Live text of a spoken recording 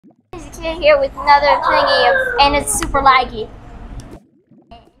Ashka here with another thingy, and it's super laggy.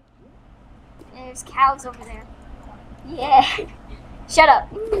 And there's cows over there. Yeah. Shut up.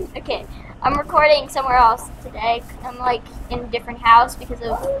 Okay. I'm recording somewhere else today. I'm like in a different house because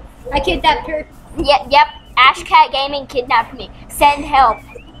of... I kidnapped her. Yep. Ashcat Gaming kidnapped me. Send help,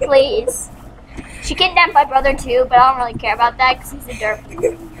 please. She kidnapped my brother too, but I don't really care about that because he's a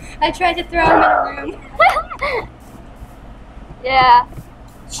derp. I tried to throw him in a room. Yeah.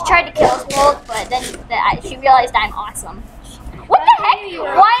 She tried to kill us both, but then she realized I'm awesome. What the heck?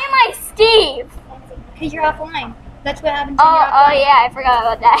 Why am I Steve? Because you're offline. That's what happens. Oh yeah, I forgot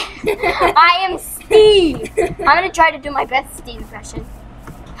about that. I am Steve. I'm gonna try to do my best Steve impression.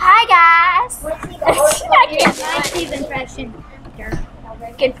 Hi guys. I can't do my Steve impression.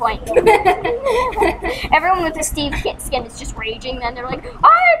 Good point. Everyone with the Steve skin is just raging. Then they're like, I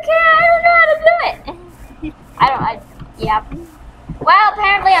don't know how to do it. Yeah. Well,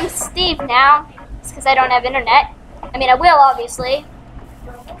 apparently I'm Steve now. It's because I don't have internet. I mean, I will obviously,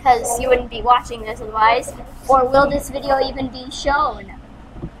 because you wouldn't be watching this otherwise. Or will this video even be shown?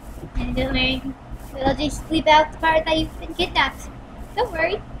 And it'll just leave out the part that you've been kidnapped. Don't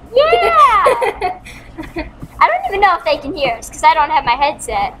worry. Yeah! I don't even know if they can hear us because I don't have my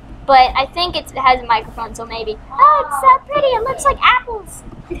headset. But I think it has a microphone, so maybe. Oh, it's so pretty. It looks like apples.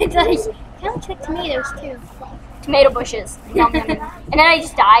 It does. Kind of looks like tomatoes, too. Tomato bushes. Yum, yum, yum. And then I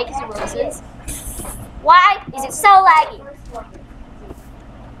just die because of roses. Why is it so laggy?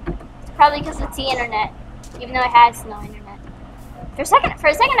 It's probably because it's the internet, even though it has no internet. For a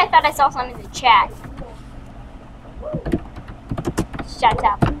second, I thought I saw something in the chat. Shut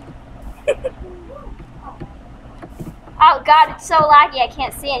up. Oh God, it's so laggy. I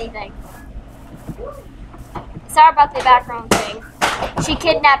can't see anything. Sorry about the background thing. She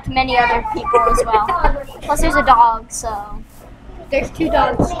kidnapped many other people as well. Plus, there's a dog, so. There's 2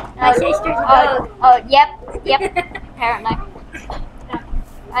 dogs. My sister's a dog. Oh, yep. Apparently.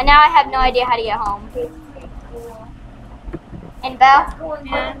 Now I have no idea how to get home. And Beth,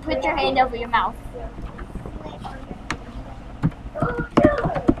 put your hand over your mouth.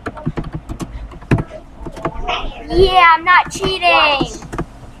 Yeah, I'm not cheating.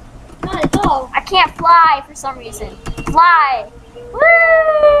 Not at all. I can't fly for some reason. Fly. Woo!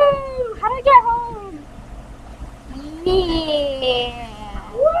 How do I get home?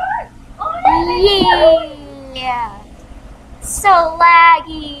 Yeah. So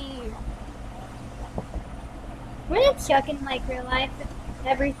laggy. Wouldn't it suck in like real life if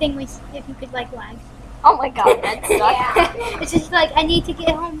everything was if you could like lag? Oh my God, that sucks. Yeah. It's just like I need to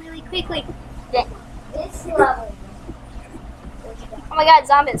get home really quickly. This level. Oh my God,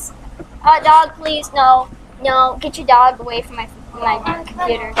 zombies. Dog, please, no. No, get your dog away from my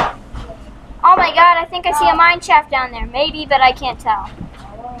computer. Oh my God, I think I see a mine shaft down there. Maybe, but I can't tell.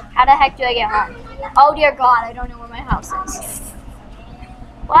 How the heck do I get home? Oh dear God, I don't know where my house is.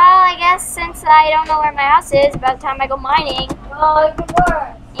 Well, I guess since I don't know where my house is, about the time I go mining. Oh, it could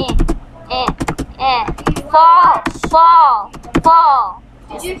work. Fall.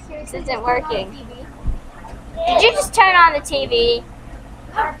 This isn't working. Did you just turn on the TV?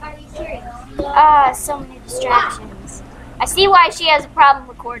 Are you serious? So many distractions. I see why she has a problem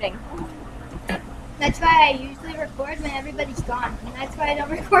recording. That's why I usually record when everybody's gone, and that's why I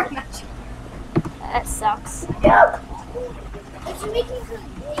don't record much. That sucks. Yep. Is you making some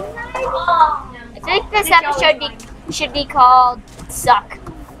I think this episode should be called Suck.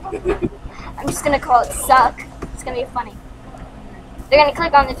 I'm just gonna call it Suck. It's gonna be funny. They're gonna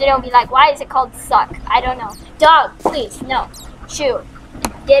click on the video and be like, why is it called Suck? I don't know. Dog, please, no. Shoot.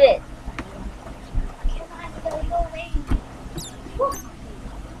 Get it.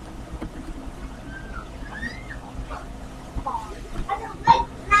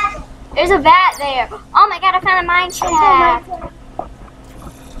 There's a bat there. Oh my God, I found a mine shaft.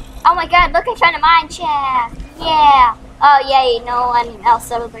 Oh my God, look, I found a mine shaft. Yeah. Oh yay, no one else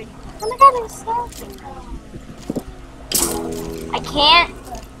celebrating. Oh my God, there's something. I can't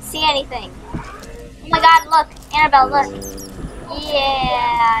see anything. Oh my God, look, Annabelle, look.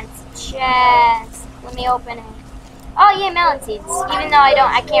 Yeah, it's a chest. Let me open it. Oh yeah, melon seeds. Even though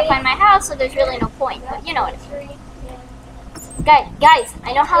I can't find my house, so there's really no point. But you know what I mean. Guys,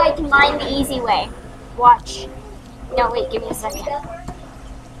 I know how I can mine the easy way. Watch. No, wait, give me a second.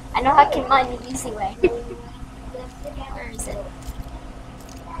 I know how I can mine the easy way. Where is it?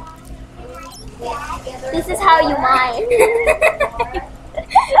 This is how you mine.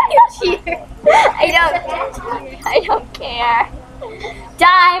 I don't care.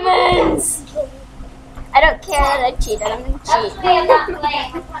 Diamonds! I don't care that I cheated. I'm gonna cheat. I'm not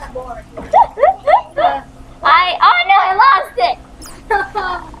playing. I'm on a board. Oh no, I lost it!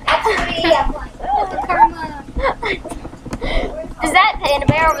 That's have one. Karma. Does that panda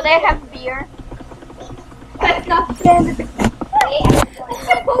bear over there have beer? That's not panda bear. It's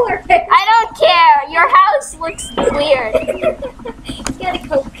a polar bear. I don't care. Your house looks weird. He's got a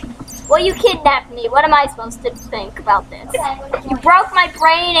Coke. Well, you kidnapped me. What am I supposed to think about this? You broke my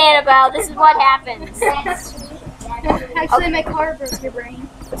brain, Annabelle. This is what happens. Actually, my car broke your brain.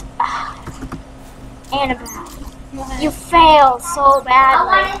 Annabelle, you fail so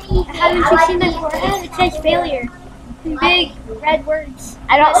badly. Haven't you seen my forehead? It says failure. In big red words.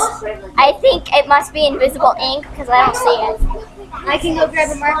 I think it must be invisible ink because I don't see it. I can go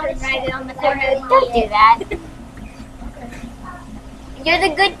grab a marker and write it on the forehead. Don't do that. You're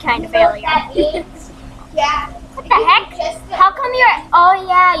the good kind of failure. Yeah. What the heck? How come you're... Oh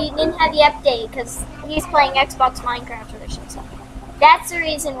yeah, you didn't have the update because he's playing Xbox Minecraft Edition. So that's the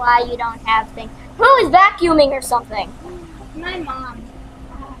reason why you don't have things. Who is vacuuming or something? My mom.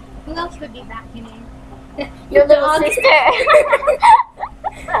 Who else would be vacuuming? Your little sister.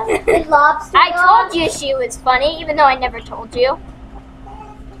 The lobster. I told you she was funny, even though I never told you.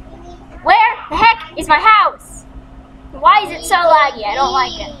 Where the heck is my house? Why is it so laggy? I don't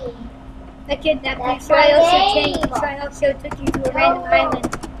like it. I kidnapped you, so I also took you to a random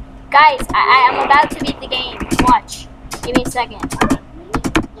island. Guys, I'm about to beat the game. Watch. Give me a second.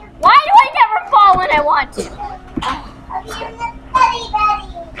 Why do I never fall when I want to?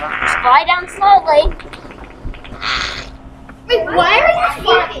 Just fly down slowly. Wait, why are you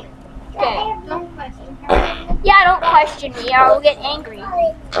flying? Okay. Don't question. Yeah, don't question me or I'll get angry.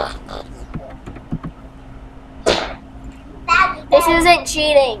 This isn't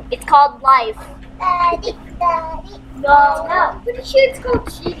cheating. It's called life. No. Pretty sure it's called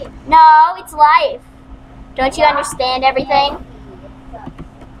cheating. No, it's life. Don't you understand everything?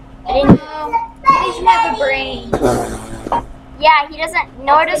 I didn't. He doesn't have a brain. Yeah, he doesn't.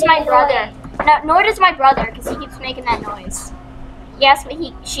 Nor does my brother. No, nor does my brother, because he keeps making that noise. Yes, but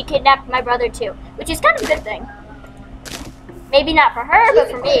she kidnapped my brother too, which is kind of a good thing. Maybe not for her, but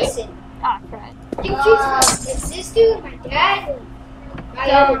for me. Oh, crap. Is this dude my dad? My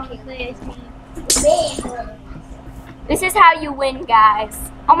other Don't kid. play as me. This is how you win,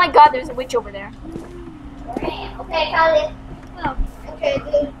 guys. Oh my God, there's a witch over there. Okay, found it. Oh. Okay,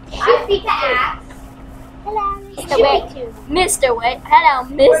 dude. I beat the axe. Hello. Mr. Witch. Mr. Witch. Hello,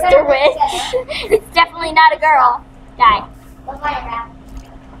 Mr. Witch. It's definitely not a girl. Die.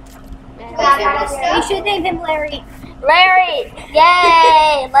 We should name him Larry. Larry!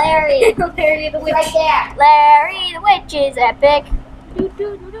 Yay! Larry! Larry the Witch. Right there. Larry the Witch is epic.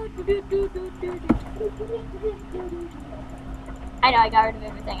 I know I got rid of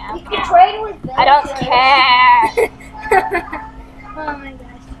everything. I You don't can care. trade with I don't care. Oh my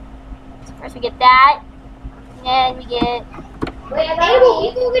gosh. First we get that. And then we get Wait, I got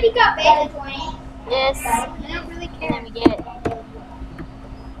Abel, you already got bacon. this. I don't really And care. then we get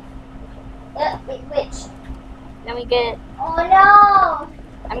Which? then we get Oh no!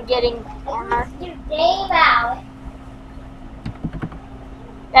 I'm getting armor. Your name out.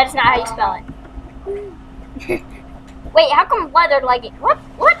 That's not how you spell it. Wait, how come leather like it? What?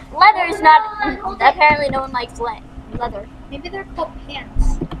 Leather is not apparently no one likes leather. Maybe they're called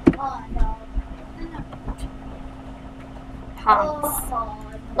pants. Oh no. Ponce. Oh.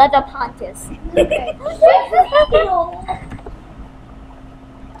 Leather Pontus. Okay.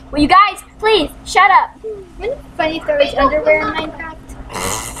 Will you guys please shut up? Wouldn't it be funny if there was underwear in Minecraft?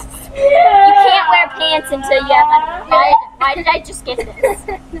 You can't wear pants until you have underwear. Why did I just get this?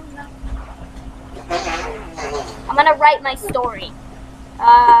 I'm gonna write my story.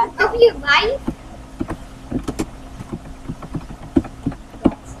 Of your life?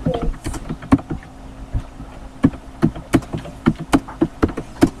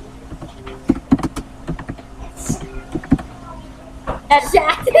 That's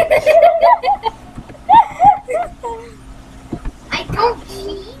I don't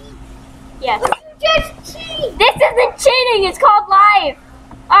cheat. yes. You just cheat. This isn't cheating. It's called life.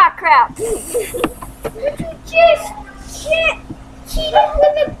 Ah, crap. You just cheated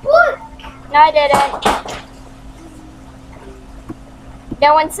with the book. No, I didn't.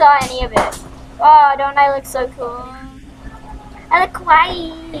 No one saw any of it. Oh, don't I look so cool? I look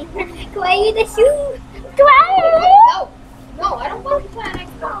kawaii. Kawaii the shoe. Kawaii. No, I don't want to play on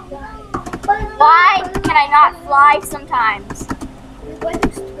Xbox. Why can I not fly sometimes? What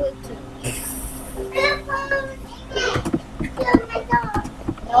is Twitter?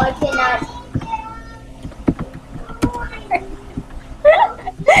 No, I cannot.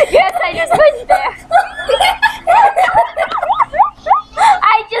 Yes, I just went there.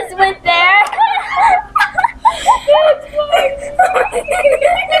 I just went there.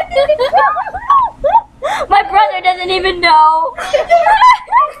 My brother doesn't even know. I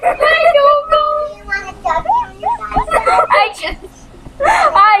don't know. You want to jump on your side?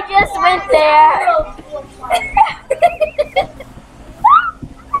 I just went there.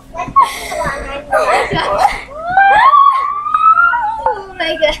 Let's go on. Oh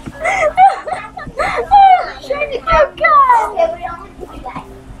my god. Oh God. Okay, we don't want to do that.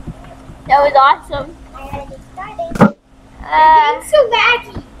 That was awesome. I already started. It's so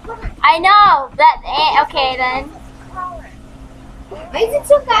wacky. I know that. Okay then. Why is it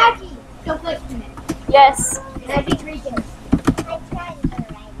so wacky? Don't push me. Yes. That'd be freaking. I tried to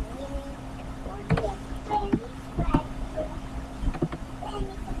write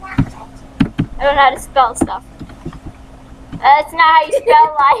I don't know how to spell stuff. That's not how you spell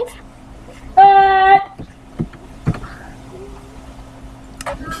life.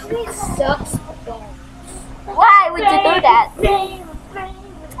 It sucks. Why would you do that?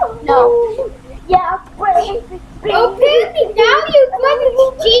 No. Yeah, brain. Oh, Penny, now you're going to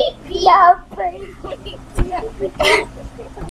cheat me. Yeah, brain.